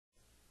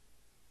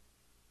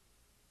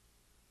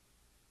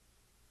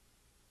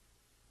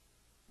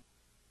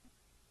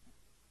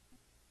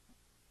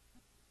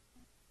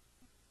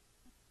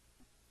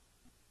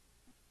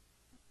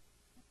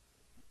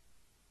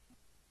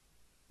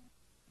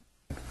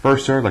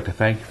First, sir, I'd like to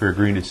thank you for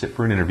agreeing to sit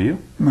for an interview.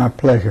 My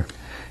pleasure.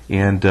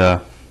 And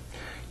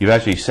you've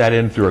actually sat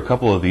in through a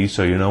couple of these,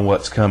 so you know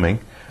what's coming.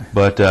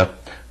 But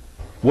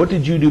what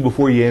did you do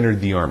before you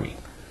entered the Army?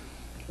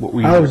 What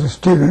were you I was a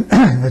student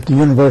at the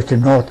University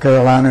of North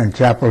Carolina in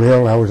Chapel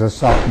Hill. I was a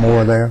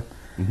sophomore there.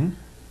 Mm-hmm.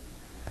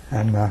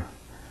 And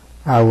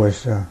I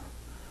was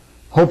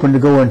hoping to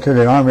go into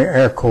the Army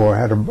Air Corps. I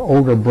had an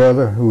older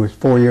brother who was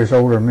 4 years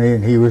older than me,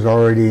 and he was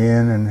already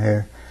in and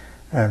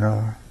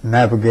a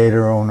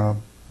navigator on a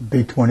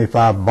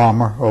B-25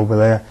 bomber over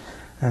there.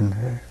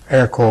 And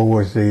Air Corps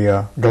was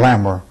the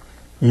glamour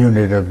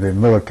unit of the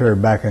military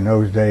back in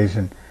those days.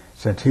 And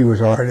since he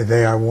was already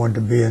there, I wanted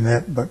to be in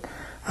that, but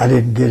I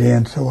didn't get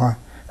in, so I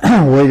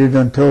waited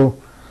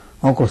until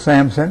Uncle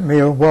Sam sent me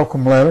a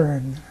welcome letter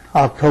in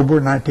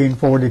October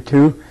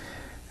 1942,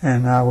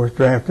 and I was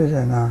drafted,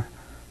 and I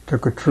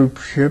took a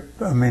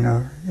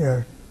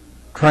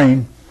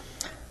train,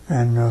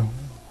 and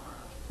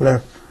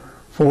left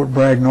Fort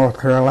Bragg, North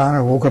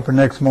Carolina. Woke up the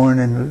next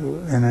morning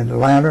in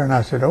Atlanta, and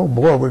I said, oh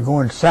boy, we're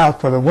going south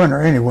for the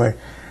winter anyway.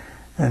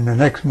 And the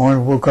next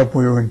morning, woke up,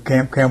 we were in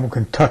Camp Campbell,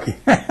 Kentucky.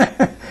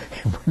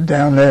 Went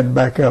down there and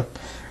back up.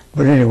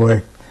 But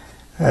anyway,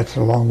 that's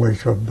a long way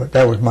short. But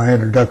that was my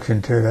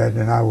introduction to that,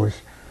 and I was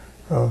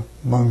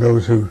among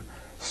those who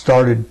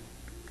started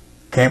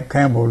Camp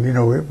Campbell. You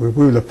know, we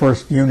were the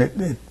first unit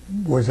that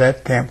was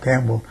at Camp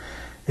Campbell.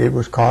 It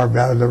was carved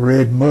out of the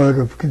red mud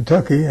of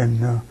Kentucky,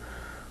 and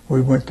we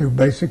went through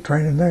basic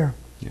training there.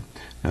 Yeah.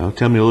 Now,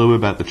 tell me a little bit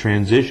about the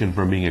transition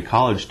from being a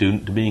college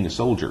student to being a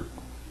soldier.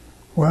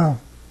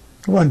 Well,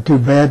 it wasn't too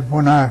bad.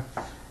 When I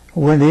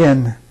went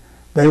in,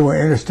 they were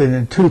interested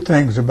in two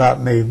things about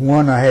me.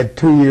 One, I had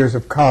 2 years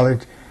of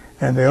college,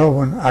 and the other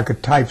one, I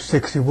could type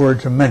 60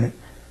 words a minute.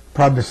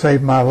 Probably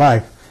saved my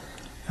life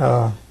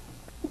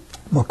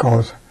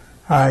because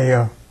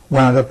I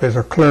wound up as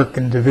a clerk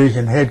in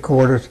division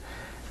headquarters,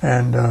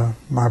 and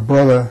my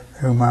brother,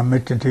 whom I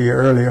mentioned to you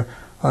earlier,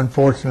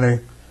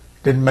 unfortunately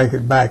didn't make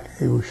it back.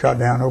 He was shot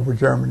down over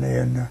Germany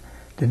and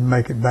didn't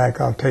make it back.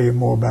 I'll tell you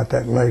more about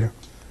that later.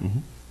 Mm-hmm.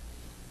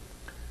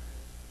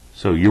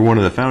 So you're one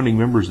of the founding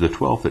members of the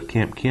 12th at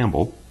Camp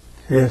Campbell.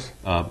 Yes.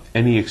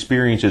 Any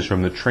experiences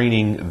from the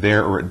training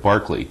there or at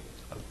Barclay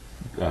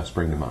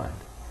spring to mind?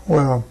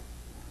 Well,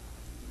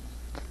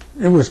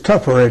 it was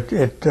tougher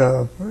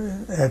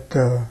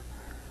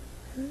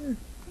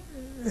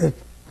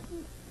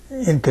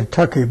in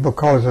Kentucky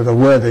because of the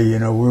weather. You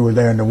know, we were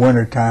there in the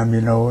wintertime,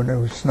 you know, and there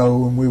was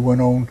snow, and we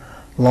went on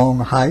long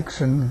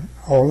hikes and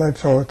all that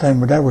sort of thing.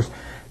 But that was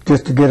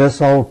just to get us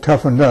all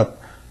toughened up.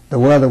 The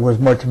weather was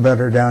much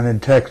better down in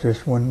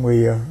Texas when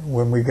we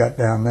got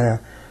down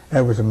there.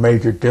 That was a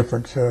major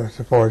difference as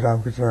far as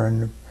I'm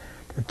concerned,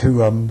 the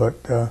two of them. But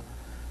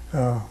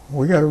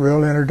we got a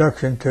real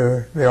introduction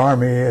to the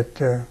Army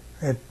at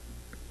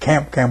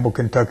Camp Campbell,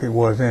 Kentucky.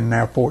 Was in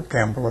now Fort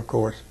Campbell, of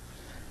course.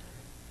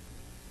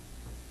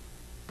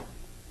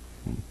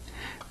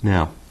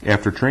 Now,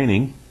 after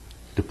training,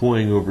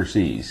 deploying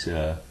overseas,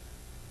 the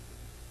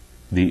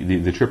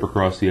trip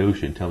across the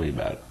ocean. Tell me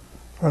about it.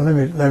 Well,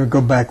 let me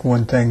go back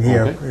one thing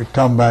here. Okay. We're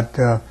talking about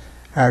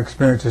our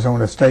experiences on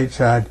the state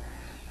side.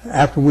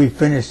 After we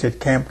finished at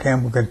Camp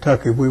Campbell,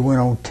 Kentucky, we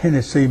went on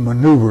Tennessee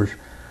maneuvers,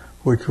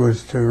 which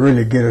was to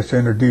really get us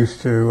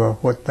introduced to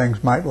what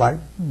things might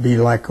be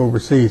like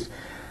overseas.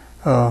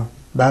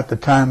 About the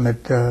time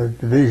that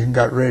division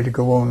got ready to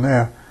go on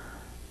there,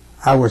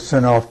 I was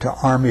sent off to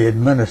Army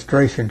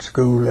Administration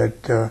School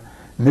at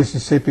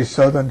Mississippi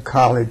Southern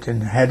College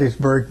in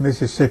Hattiesburg,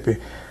 Mississippi.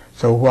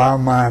 So while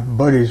my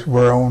buddies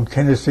were on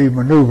Tennessee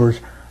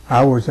maneuvers,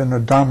 I was in a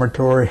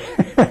dormitory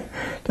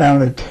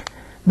down at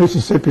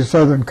Mississippi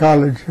Southern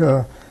College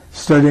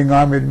studying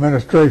Army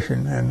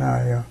administration, and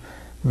I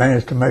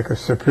managed to make a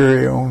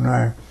superior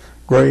on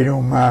grade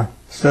on my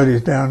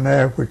studies down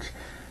there, which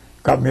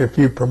got me a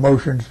few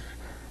promotions.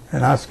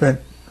 And I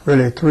spent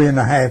really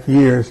 3.5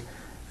 years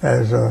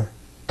as a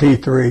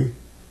T3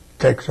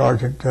 Tech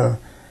Sergeant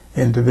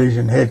in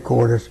Division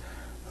Headquarters,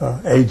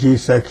 AG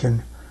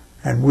section,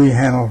 and we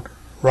handled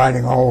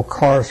writing all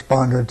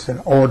correspondence and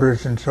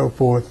orders and so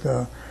forth,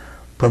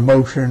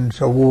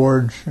 promotions,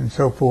 awards, and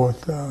so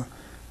forth,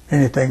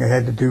 anything that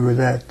had to do with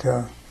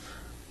that.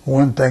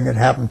 One thing that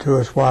happened to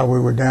us while we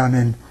were down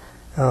in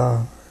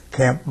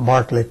Camp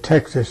Barclay,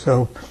 Texas,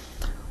 so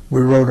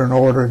we wrote an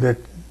order that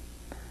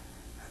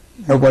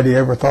nobody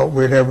ever thought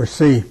we'd ever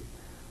see.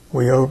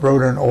 We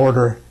wrote an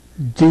order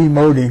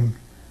demoting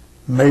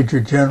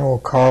Major General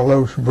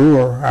Carlos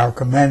Brewer, our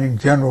commanding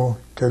general,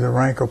 to the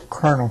rank of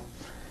colonel,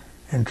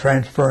 and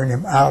transferring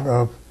him out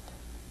of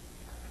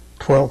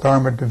 12th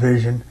Armored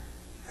Division,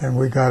 and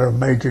we got a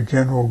Major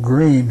General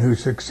Green who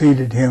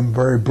succeeded him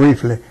very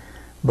briefly,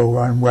 but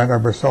I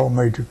never saw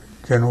Major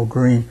General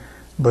Green.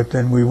 But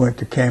then we went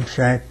to Camp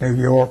Shank, New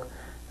York,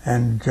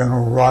 and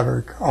General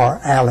Roderick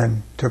R.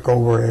 Allen took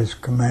over as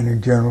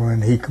commanding general,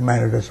 and he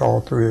commanded us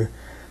all through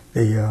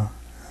the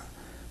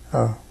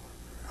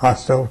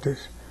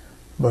hostilities.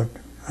 But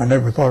I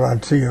never thought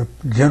I'd see a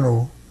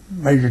general,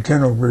 Major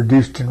General,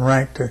 reduced in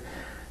rank to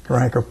the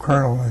rank of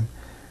colonel, and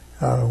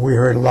We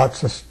heard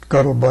lots of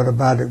scuttlebutt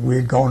about it. We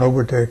had gone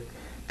over to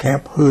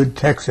Camp Hood,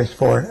 Texas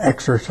for an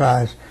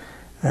exercise,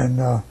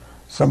 and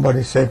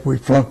somebody said we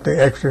flunked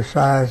the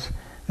exercise,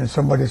 and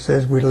somebody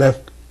says we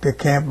left the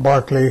Camp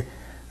Barkley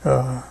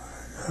in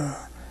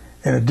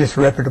a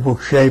disreputable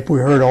shape. We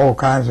heard all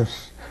kinds of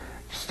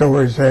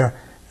stories there.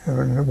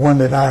 And the one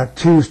that I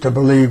choose to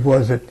believe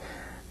was that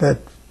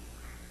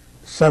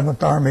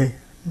 7th Army,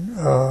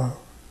 the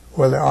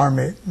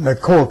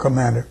Corps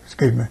commander,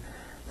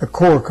 the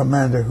Corps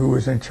commander who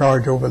was in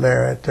charge over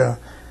there at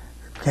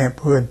Camp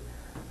Hood,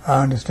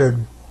 I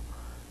understood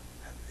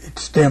it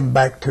stemmed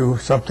back to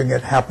something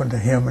that happened to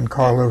him and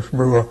Carlos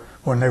Brewer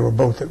when they were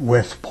both at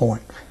West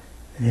Point.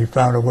 And he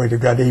found a way to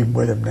get even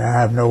with him. Now, I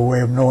have no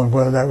way of knowing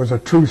whether that was a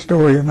true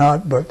story or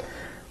not, but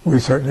we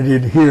certainly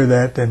did hear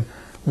that, and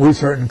we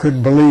certainly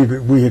couldn't believe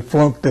that we had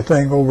flunked the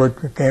thing over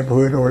at Camp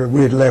Hood, or that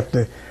we had left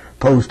the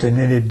post in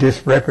any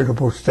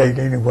disreputable state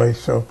anyway.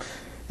 So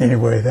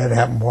anyway, that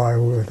happened while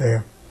we were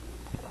there.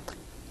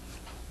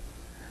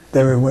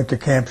 Then we went to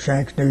Camp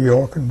Shanks, New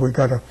York, and we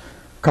got a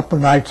couple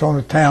of nights on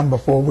the town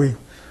before we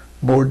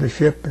boarded the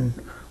ship, and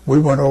we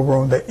went over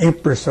on the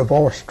Empress of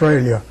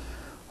Australia,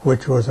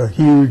 which was a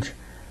huge,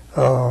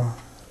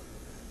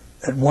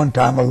 at one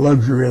time a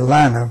luxury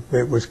liner.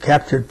 It was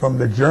captured from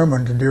the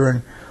Germans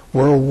during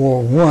World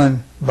War I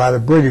by the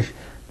British.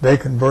 They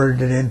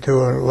converted it into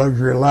a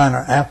luxury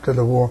liner after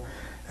the war,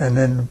 and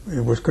then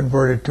it was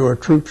converted to a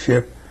troop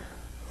ship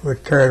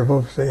which carried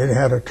both. It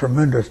had a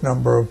tremendous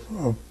number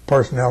of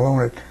personnel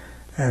on it,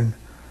 and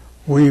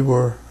we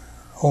were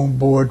on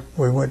board.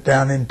 We went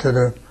down into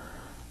the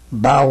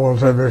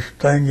bowels of this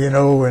thing, you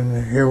know,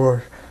 and here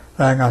was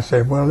thing. I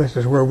said, well, this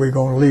is where we're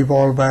going to leave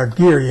all of our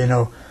gear, you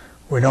know.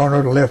 We don't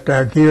know to left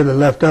our gear, they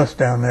left us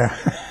down there.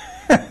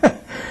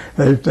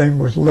 The thing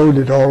was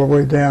loaded all the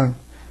way down,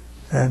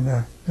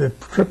 and the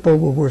trip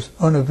over was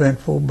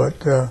uneventful, but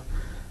the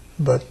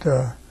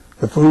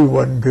food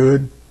wasn't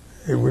good.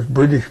 It was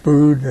British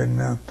food,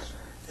 and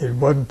it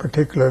wasn't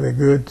particularly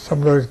good. Some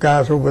of those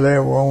guys over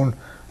there were on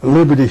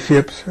Liberty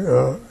ships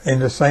in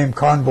the same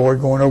convoy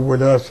going over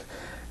with us,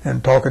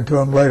 and talking to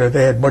them later,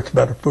 they had much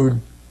better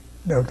food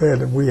out there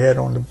than we had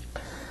on the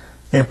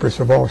Empress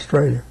of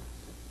Australia.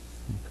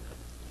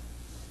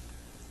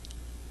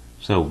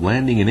 So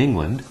landing in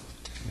England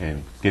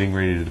and getting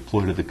ready to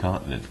deploy to the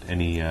continent,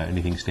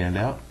 anything stand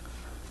out?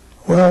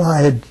 Well,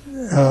 I had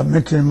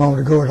mentioned a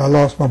moment ago that I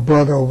lost my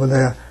brother over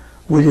there.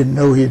 We didn't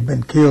know he had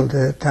been killed at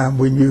that time.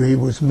 We knew he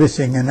was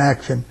missing in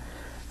action,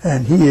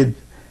 and he had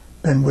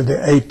been with the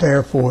 8th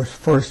Air Force,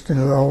 first in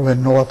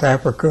North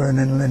Africa and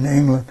then in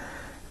England.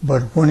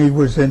 But when he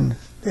was in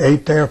the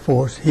 8th Air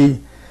Force,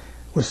 he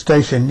was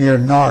stationed near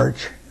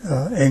Norwich,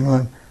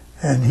 England,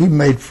 and he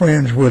made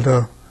friends with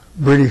a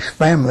British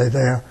family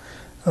there,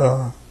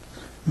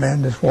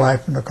 man, his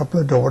wife and a couple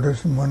of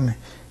daughters. And when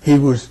he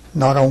was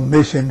not on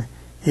mission,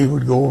 he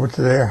would go over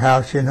to their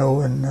house, you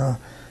know, and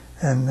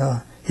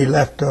he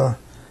left a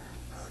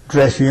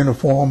dress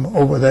uniform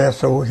over there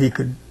so he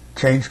could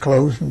change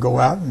clothes and go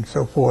out and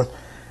so forth.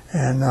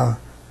 And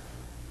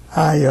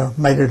I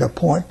made it a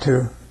point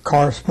to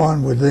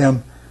correspond with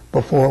them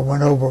before I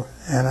went over,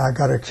 and I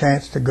got a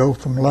chance to go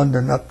from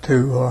London up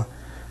to,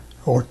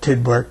 or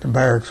Tidworth, the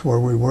barracks where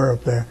we were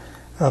up there,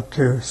 up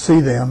to see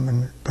them,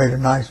 and paid a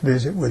nice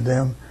visit with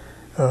them,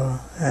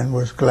 and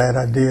was glad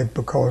I did,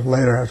 because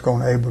later I was going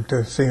to be able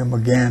to see them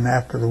again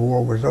after the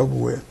war was over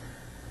with.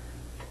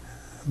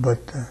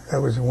 But that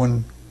was the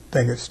one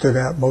thing that stood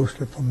out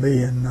mostly for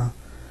me in the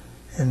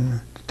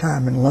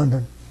time in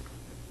London.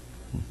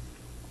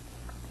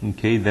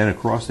 Okay, then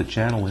across the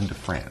Channel into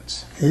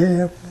France.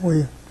 Yeah,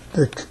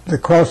 the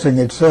crossing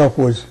itself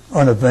was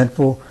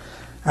uneventful.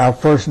 Our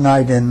first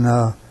night in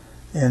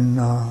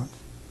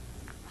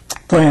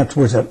France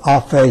was at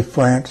Affay,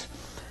 France,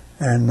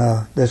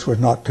 and this was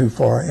not too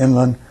far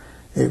inland.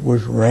 It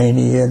was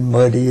rainy and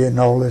muddy and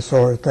all this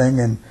sort of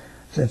thing, and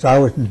since I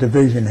was in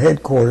division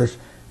headquarters,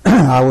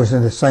 I was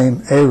in the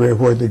same area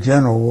where the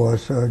general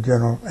was,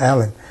 General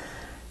Allen,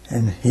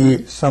 and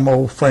some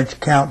old French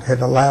count had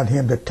allowed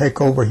him to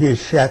take over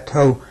his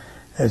chateau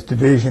as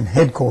division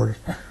headquarters.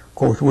 Of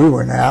course, we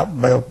were in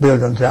the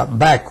buildings out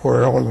back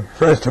where all the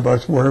rest of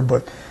us were,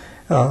 but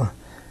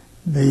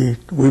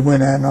we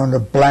went in under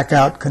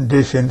blackout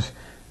conditions,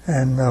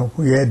 and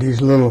we had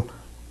these little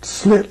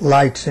slit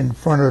lights in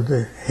front of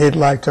the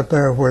headlights up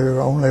there, where they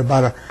were only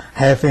about a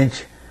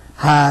half-inch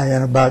high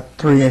and about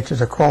 3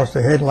 inches across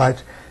the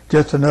headlights,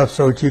 just enough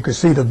so that you could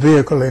see the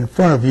vehicle in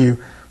front of you,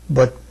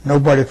 but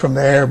nobody from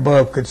the air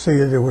above could see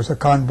that there was a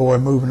convoy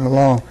moving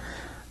along.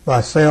 But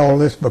I say all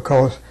this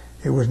because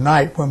it was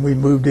night when we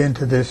moved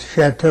into this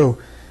chateau,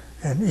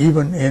 and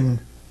even in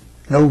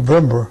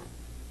November,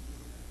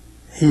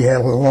 he had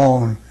a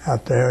lawn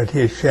out there at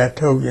his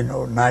chateau, you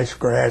know, nice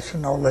grass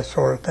and all that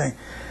sort of thing.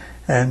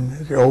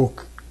 And the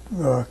old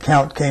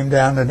count came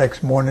down the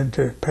next morning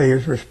to pay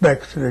his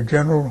respects to the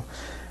general,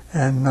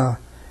 and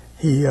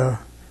he,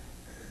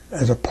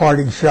 as a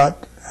parting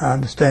shot, I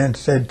understand,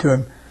 said to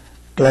him,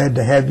 "Glad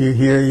to have you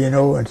here," you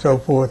know, and so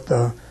forth.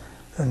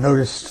 I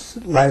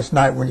noticed last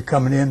night when you're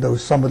coming in,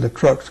 some of the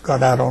trucks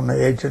got out on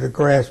the edge of the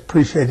grass.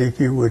 Appreciate it if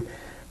you would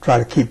try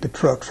to keep the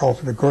trucks off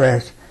of the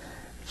grass.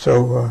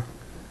 So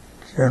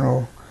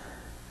General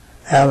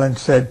Allen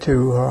said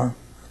to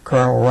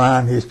Colonel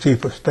Ryan, his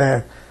chief of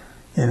staff,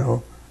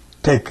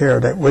 take care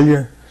of that, will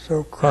you?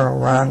 So Colonel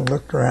Ryan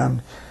looked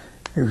around.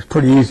 It was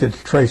pretty easy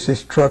to trace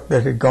this truck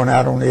that had gone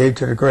out on the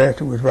edge of the grass.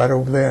 It was right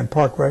over there and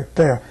parked right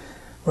there.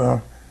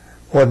 Well,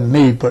 it wasn't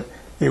me, but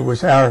it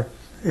was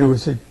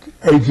the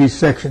AG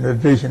section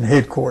of Division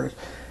headquarters.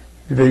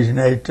 Division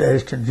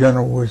Adjutant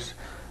General was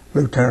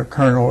Lieutenant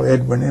Colonel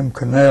Edwin M.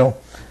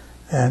 Cannell,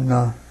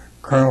 and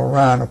Colonel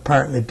Ryan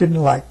apparently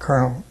didn't like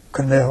Colonel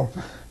Cannell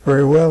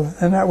very well,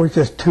 and that was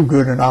just too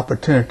good an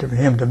opportunity for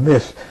him to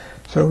miss.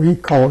 So he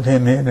called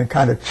him in and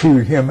kind of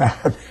chewed him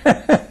out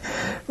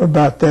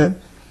about that.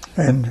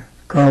 And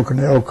Colonel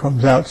Cannell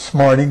comes out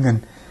smarting,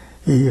 and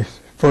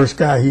first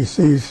guy he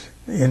sees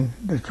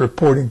that's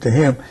reporting to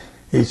him,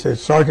 he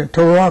says, Sergeant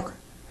Turok,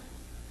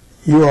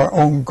 you are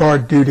on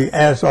guard duty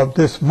as of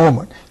this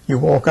moment. You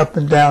walk up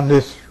and down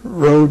this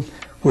road,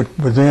 which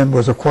within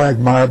was a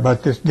quagmire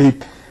about this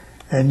deep,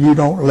 and you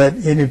don't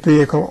let any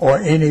vehicle or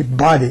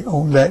anybody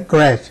on that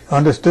grass.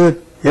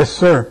 Understood? Yes,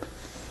 sir.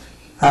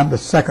 I'm the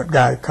second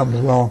guy that comes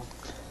along.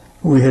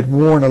 We had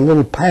worn a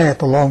little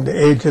path along the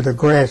edge of the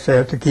grass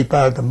there to keep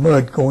out of the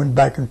mud going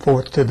back and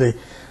forth to the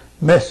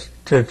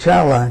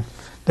chow line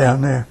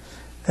down there.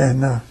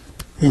 And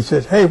he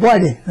says, hey,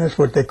 Whitey. That's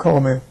what they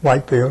call me,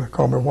 Whitefield. They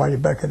call me Whitey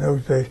back in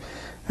those days.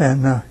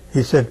 And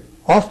he said,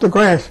 off the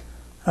grass.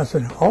 I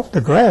said, off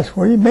the grass?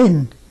 What do you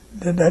mean?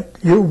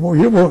 You're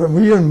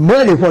walking, you're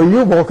muddy while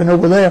you're walking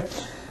over there.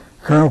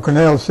 Colonel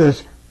Cannell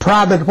says,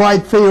 Private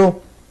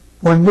Whitefield,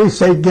 when we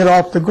say get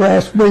off the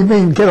grass, we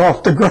mean get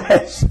off the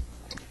grass.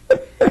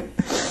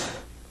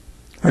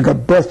 I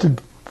got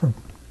busted from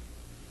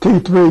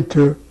T3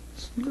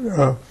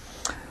 to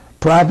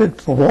private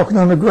for walking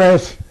on the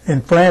grass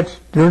in France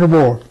during the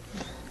war.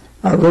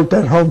 I wrote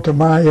that home to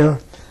my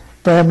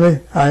family.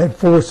 I had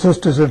 4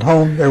 sisters at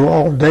home. They were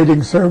all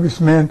dating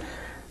servicemen.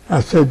 I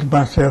said to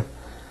myself,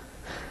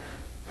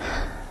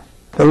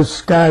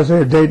 those guys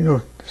there dating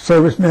a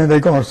servicemen, they're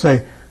going to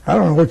say, I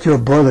don't know what your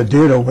brother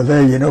did over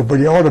there, but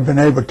he ought to have been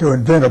able to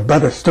invent a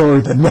better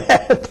story than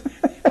that.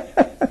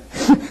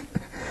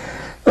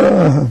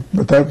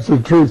 But that was the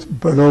truth.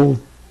 But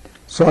old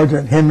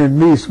Sergeant Henry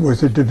Meese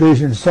was a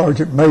division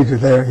sergeant major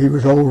there. He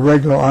was old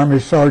regular Army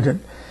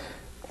sergeant.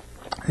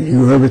 He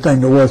knew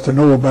everything there was to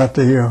know about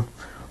the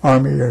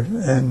Army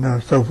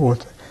and so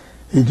forth.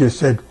 He just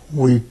said,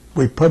 we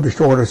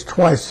published orders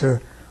twice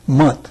a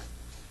month,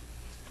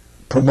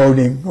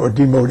 promoting or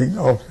demoting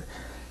officers.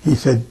 He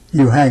said,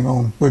 you hang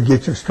on, we'll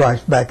get your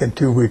stripes back in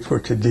 2 weeks,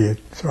 what you did.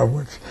 So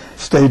I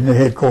stayed in the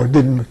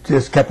headquarters,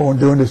 just kept on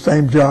doing the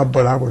same job,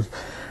 but I was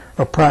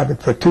a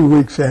private for 2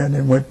 weeks there and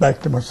then went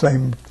back to my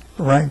same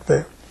rank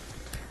there.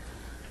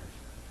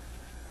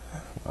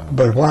 Wow.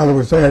 But while I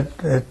was at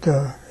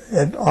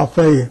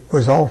Offay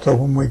was also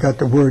when we got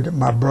the word that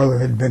my brother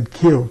had been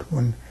killed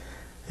when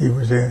he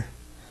was there.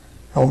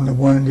 Only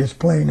one in this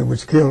plane that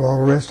was killed,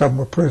 all the rest of them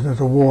were prisoners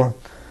of war.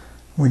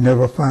 We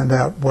never found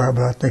out where,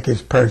 but I think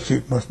his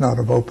parachute must not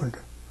have opened.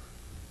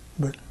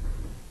 But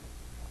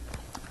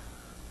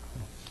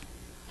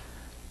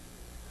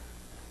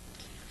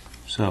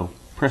so,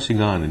 pressing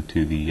on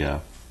into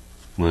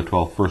when the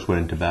 12th first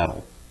went into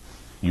battle,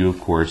 you, of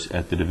course,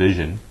 at the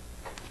division.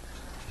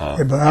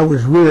 Yeah, but I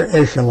was rear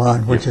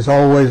echelon, which is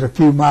always a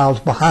few miles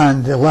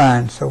behind the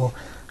line, so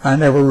I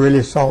never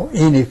really saw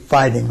any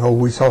fighting. Oh,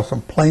 we saw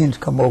some planes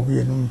come over,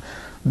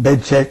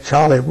 Bedcheck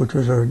Charlie, which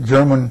was a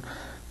German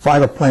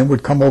fighter plane,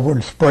 would come over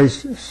and spray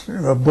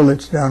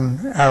bullets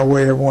down our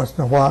way every once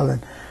in a while.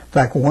 And in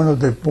fact, one of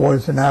the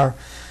boys in our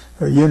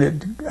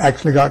unit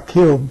actually got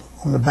killed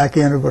on the back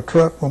end of a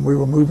truck when we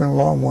were moving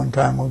along one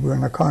time when we were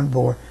in a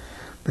convoy.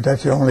 But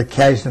that's the only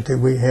casualty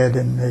we had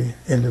in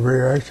the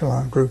rear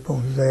echelon group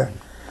over there.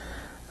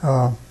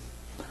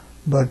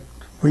 But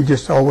we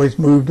just always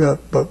moved up.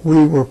 But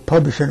we were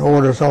publishing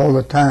orders all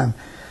the time.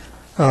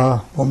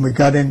 When we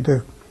got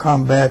into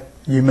combat,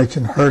 you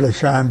mentioned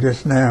Herlisheim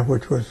just now,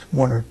 which was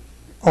one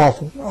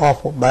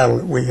awful battle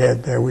that we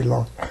had there. We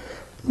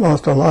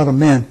lost a lot of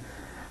men,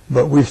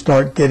 but we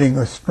start getting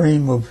a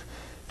stream of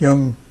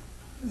young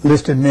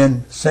listed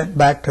men sent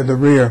back to the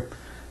rear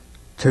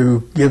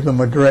to give them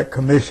a direct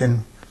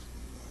commission,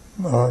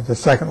 the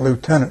second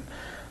lieutenant,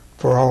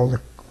 for all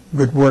the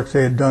good work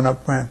they had done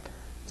up front.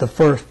 The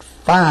first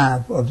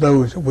 5 of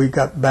those that we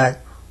got back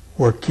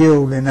were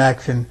killed in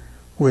action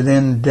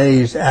within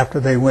days after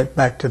they went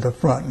back to the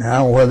front. Now, I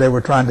don't know whether they were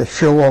trying to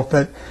show off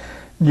that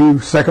new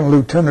second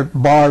lieutenant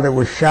bar that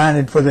was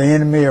shining for the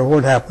enemy or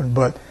what happened,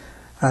 but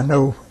I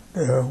know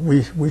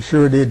we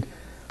sure did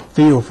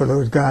feel for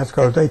those guys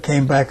because they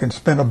came back and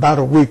spent about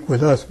a week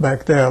with us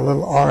back there, a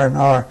little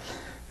R&R,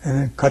 and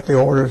then cut the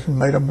orders and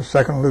made them a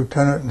second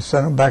lieutenant and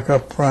sent them back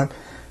up front.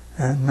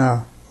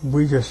 And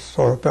we just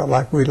sort of felt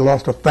like we'd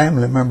lost a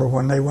family member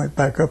when they went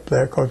back up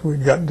there because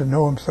we'd gotten to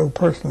know them so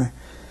personally.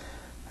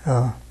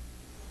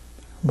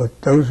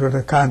 But those were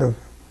the kind of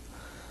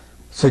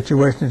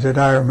situations that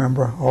I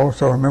remember.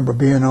 Also, I remember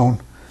being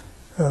on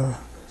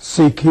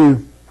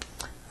CQ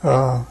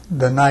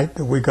the night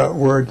that we got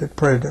word that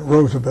President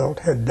Roosevelt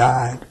had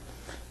died,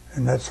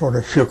 and that sort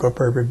of shook up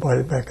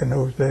everybody back in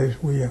those days.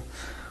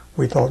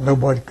 We thought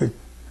nobody could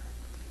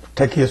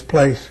take his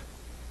place.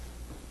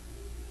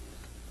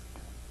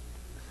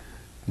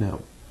 Now,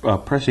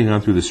 pressing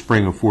on through the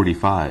spring of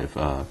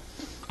 '45,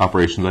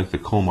 operations like the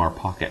Colmar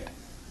Pocket.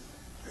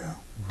 Yeah.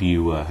 Do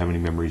you have any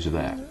memories of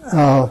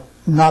that?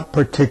 Not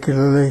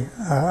particularly.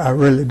 I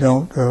really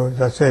don't. As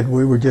I said,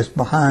 we were just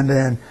behind,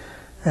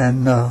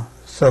 and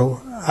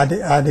so I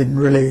didn't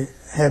really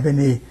have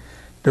any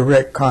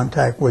direct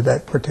contact with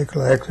that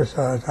particular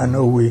exercise. I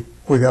know we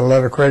got a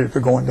lot of credit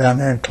for going down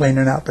there and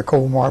cleaning out the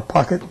Colmar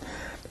Pocket.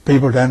 The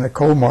people down at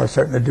Colmar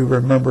certainly do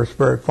remember us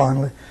very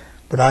fondly,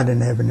 but I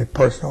didn't have any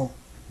personal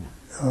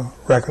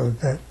record of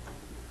that.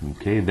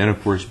 Okay, then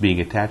of course being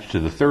attached to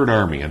the Third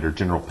Army under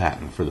General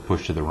Patton for the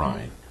push to the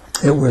Rhine.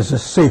 It was a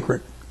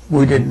secret.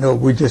 We didn't know.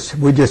 We just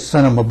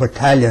sent them a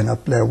battalion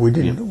up there. We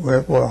didn't.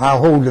 Well, our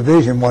whole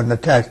division wasn't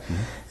attached.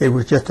 It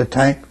was just a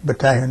tank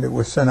battalion that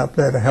was sent up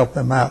there to help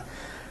them out,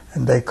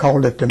 and they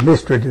called it the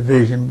Mystery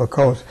Division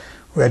because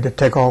we had to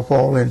take off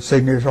all the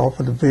insignias off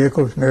of the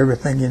vehicles and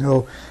everything, you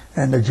know.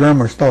 And the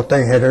Germans thought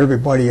they had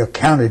everybody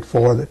accounted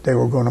for that they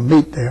were going to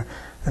meet there,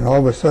 and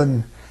all of a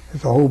sudden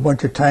there's a whole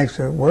bunch of tanks.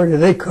 Where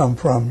did they come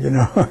from, you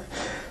know?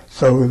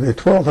 So the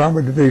 12th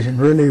Armored Division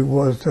really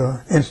was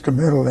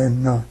instrumental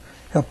in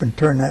helping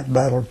turn that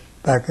battle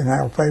back in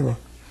our favor.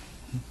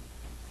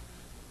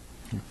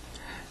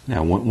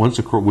 Now, once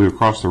we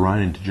crossed the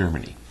Rhine into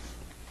Germany,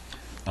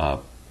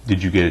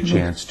 did you get a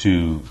chance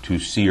to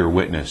see or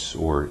witness,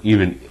 or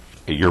even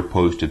at your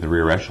post in the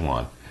rear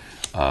echelon,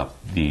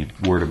 the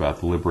word about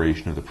the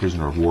liberation of the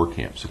prisoner of war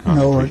camps, the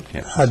concentration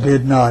camps? No, I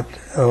did not.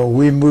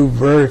 We moved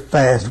very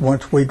fast.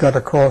 Once we got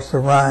across the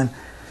Rhine,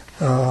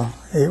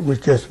 it was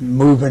just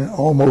moving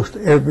almost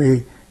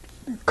every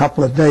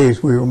couple of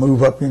days. We would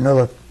move up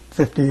another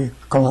 50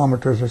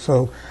 kilometers or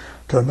so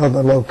to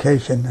another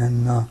location,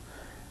 and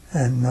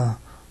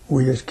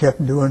we just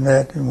kept doing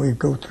that, and we'd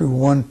go through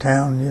one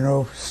town, you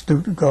know,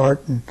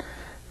 Stuttgart, and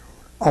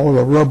all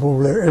the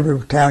rubble, every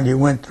town you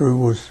went through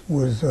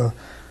was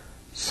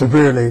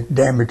severely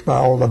damaged by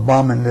all the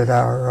bombing that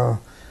our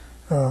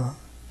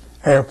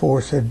Air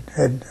Force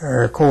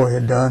Air Corps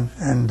had done,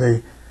 and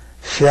the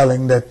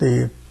shelling that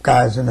the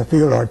guys in the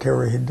field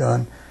artillery had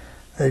done.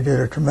 They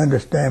did a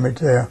tremendous damage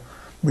there.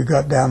 We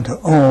got down to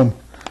Ulm,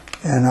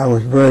 and I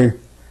was very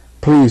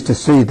pleased to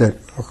see that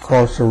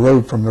across the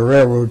road from the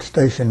railroad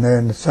station there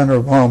in the center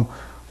of Ulm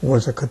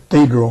was a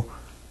cathedral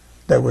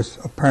that was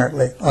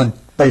apparently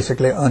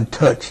basically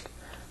untouched.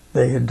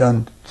 They had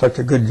done such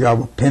a good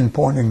job of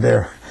pinpointing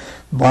their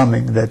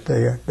bombing that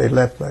they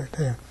left right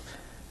there.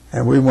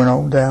 And we went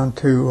on down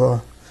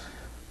to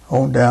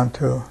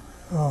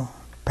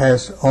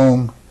past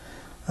Ulm.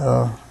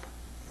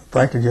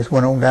 Frankly, just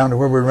went on down to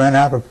where we ran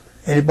out of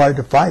anybody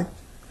to fight,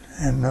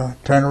 and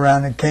turned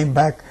around and came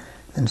back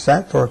and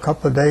sat for a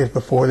couple of days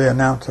before they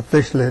announced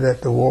officially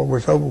that the war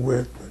was over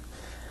with.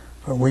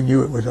 But we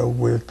knew it was over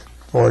with,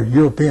 for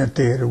European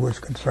theater was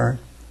concerned.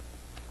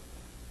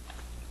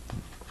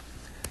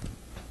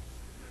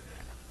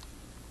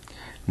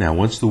 Now,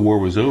 once the war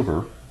was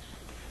over,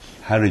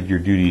 how did your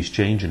duties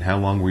change, and how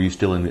long were you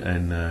still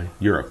in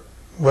Europe?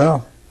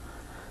 Well,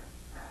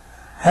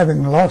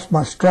 having lost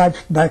my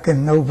stripes back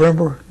in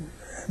November,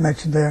 I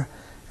mentioned there,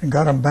 and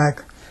got them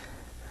back,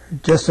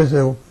 just as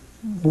the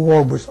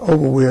war was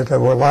over with, there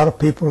were a lot of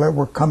people that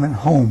were coming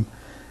home,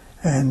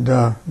 and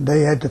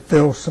they had to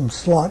fill some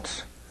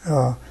slots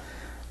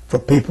for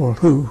people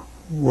who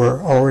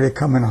were already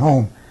coming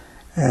home.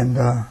 And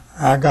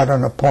I got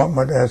an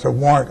appointment as a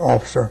warrant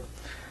officer,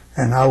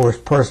 and I was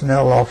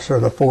personnel officer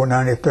of the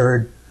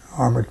 493rd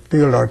Armored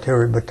Field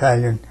Artillery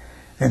Battalion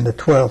in the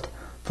 12th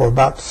for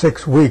about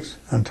 6 weeks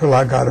until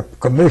I got a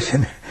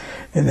commission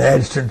in the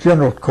Adjutant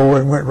General Corps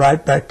and went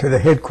right back to the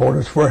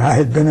headquarters where I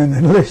had been an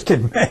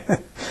enlisted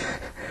man.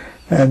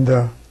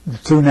 And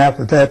soon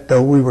after that,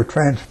 though, we were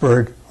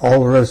transferred,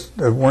 all the rest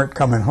that weren't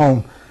coming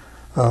home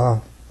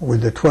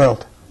with the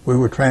 12th, we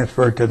were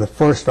transferred to the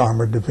 1st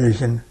Armored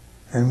Division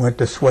and went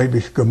to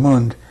Schwäbisch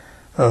Gmünd,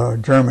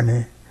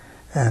 Germany,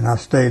 and I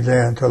stayed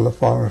there until the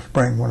following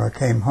spring when I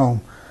came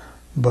home.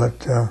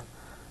 But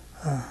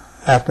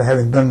after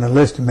having been an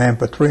enlisted man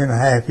for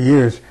 3.5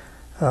 years,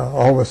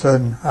 all of a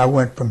sudden I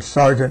went from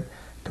sergeant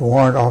to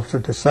warrant officer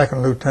to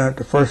second lieutenant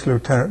to first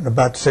lieutenant in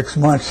about 6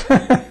 months.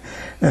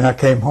 And I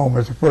came home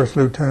as a first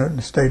lieutenant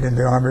and stayed in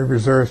the Army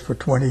Reserves for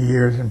 20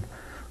 years and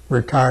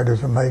retired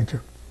as a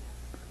major.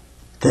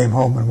 Came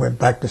home and went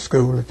back to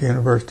school at the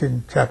University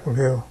in Chapel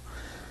Hill,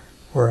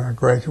 where I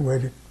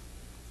graduated.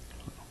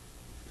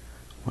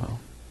 Well,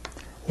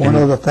 one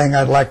other thing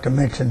I'd like to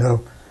mention,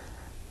 though,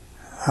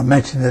 I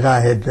mentioned that I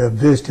had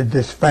visited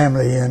this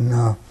family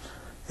in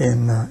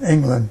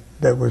England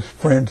that was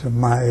friends of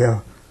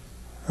my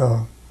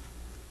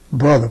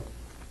brother,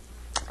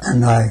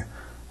 and I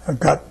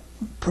got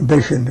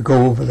permission to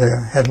go over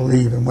there, had to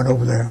leave and went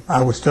over there.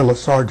 I was still a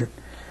sergeant,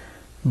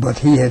 but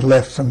he had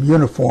left some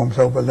uniforms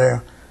over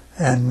there,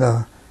 and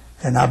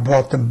I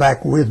brought them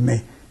back with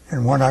me.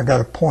 And when I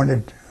got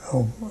appointed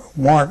a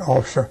warrant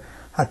officer,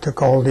 I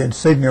took all the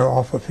insignia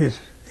off of his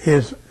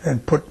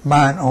and put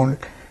mine on it,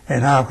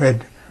 and I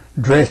had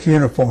dress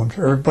uniforms.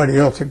 Everybody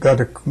else that got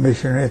a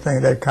commission or anything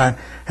of that kind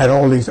had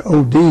all these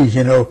ODs,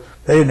 you know.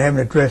 They didn't have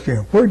any dress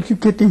uniforms. Where did you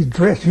get these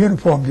dress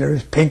uniforms?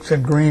 There's pinks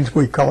and greens,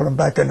 we called them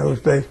back in those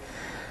days.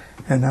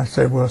 And I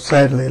said, well,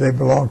 sadly, they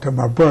belonged to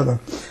my brother.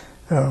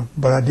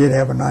 But I did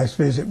have a nice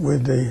visit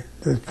with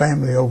the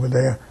family over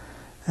there,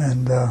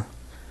 and I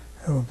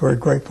was very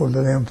grateful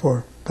to them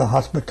for the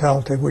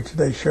hospitality which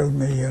they showed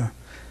me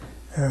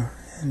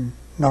in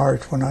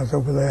Norwich when I was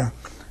over there.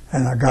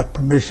 And I got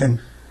permission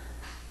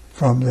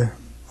from the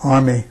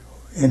Army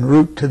en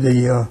route to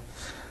the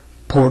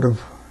port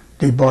of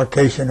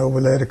debarkation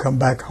over there to come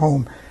back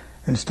home.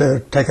 Instead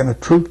of taking a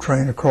troop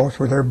train across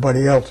with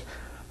everybody else,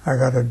 I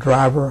got a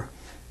driver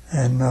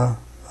and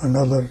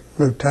another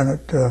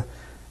lieutenant,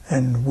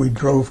 and we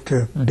drove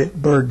to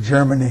Bitburg,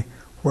 Germany,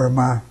 where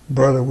my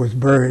brother was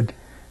buried.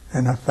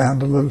 And I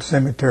found a little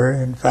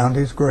cemetery and found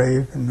his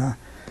grave, and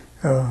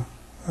I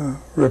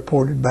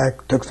reported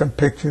back, took some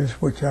pictures,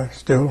 which I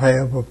still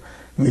have, of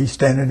me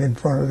standing in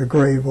front of the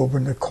grave over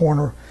in the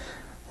corner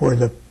where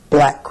the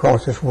black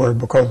crosses were,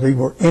 because they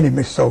were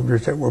enemy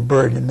soldiers that were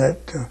buried in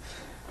that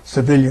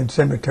civilian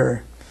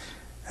cemetery.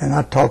 And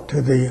I talked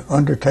to the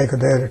undertaker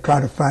there to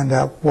try to find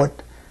out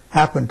what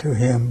happened to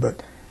him,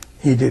 but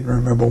he didn't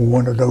remember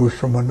one of those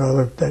from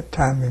another at that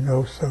time, you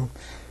know. So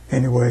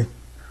anyway,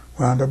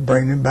 wound up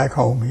bringing him back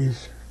home.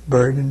 He's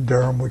buried in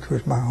Durham, which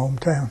was my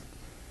hometown.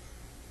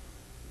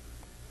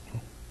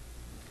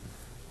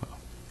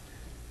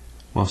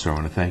 Well, sir, I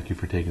want to thank you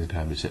for taking the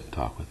time to sit and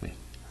talk with me.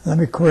 Let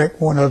me correct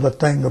one other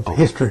thing of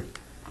history.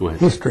 Go ahead.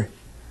 History.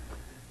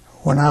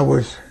 When I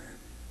was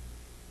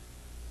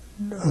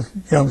a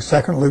young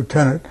second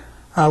lieutenant,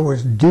 I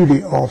was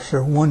duty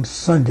officer one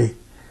Sunday.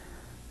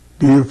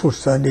 Beautiful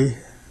Sunday.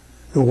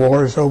 The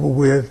war is over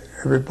with.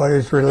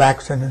 Everybody's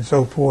relaxing and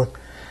so forth.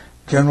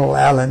 General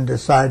Allen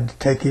decided to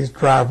take his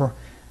driver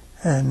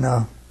and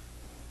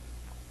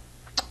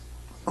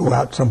go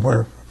out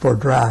somewhere for a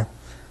drive.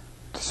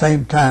 At the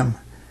same time,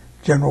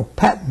 General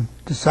Patton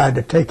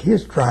decided to take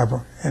his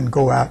driver and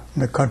go out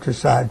in the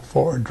countryside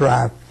for a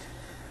drive.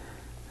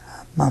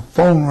 My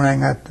phone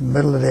rang at the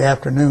middle of the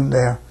afternoon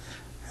there,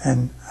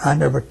 and I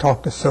never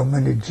talked to so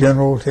many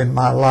generals in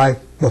my life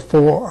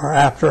before or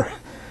after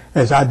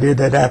as I did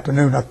that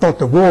afternoon. I thought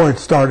the war had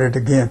started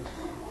again.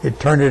 It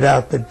turned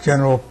out that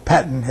General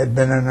Patton had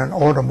been in an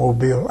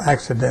automobile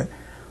accident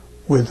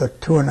with a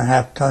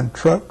 2.5-ton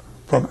truck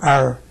from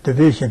our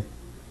division.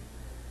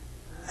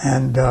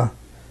 And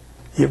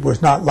it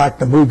was not like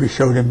the movie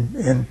showed him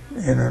in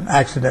an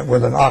accident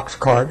with an ox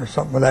cart or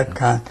something of that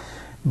kind.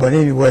 But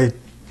anyway,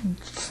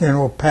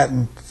 General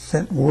Patton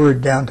sent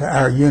word down to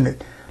our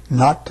unit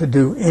not to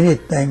do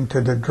anything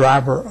to the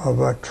driver of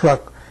a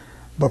truck,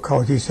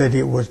 because he said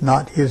it was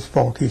not his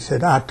fault. He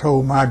said, I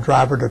told my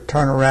driver to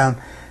turn around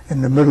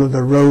in the middle of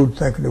the road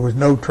thinking there was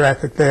no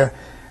traffic there,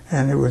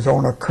 and it was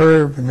on a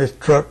curve, and this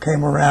truck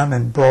came around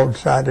and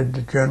broadsided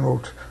the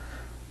general's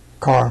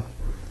car.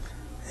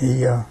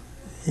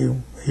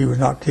 He was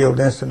not killed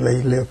instantly.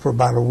 He lived for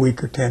about a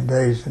week or 10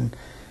 days, and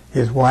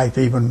his wife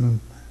even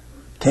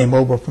came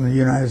over from the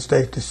United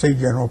States to see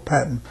General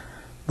Patton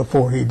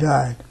before he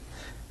died.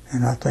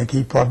 And I think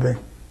he probably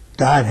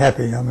died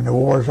happy. I mean, the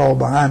war's all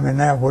behind me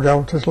now. What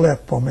else is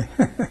left for me?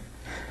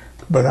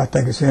 But I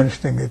think it's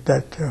interesting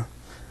that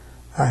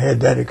I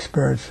had that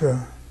experience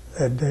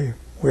that day.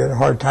 We had a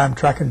hard time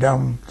tracking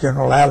down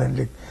General Allen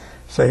to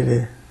say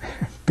that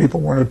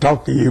people want to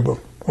talk to you, but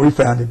we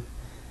found him.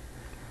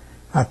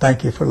 I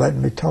thank you for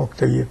letting me talk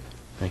to you.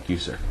 Thank you,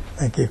 sir.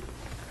 Thank you.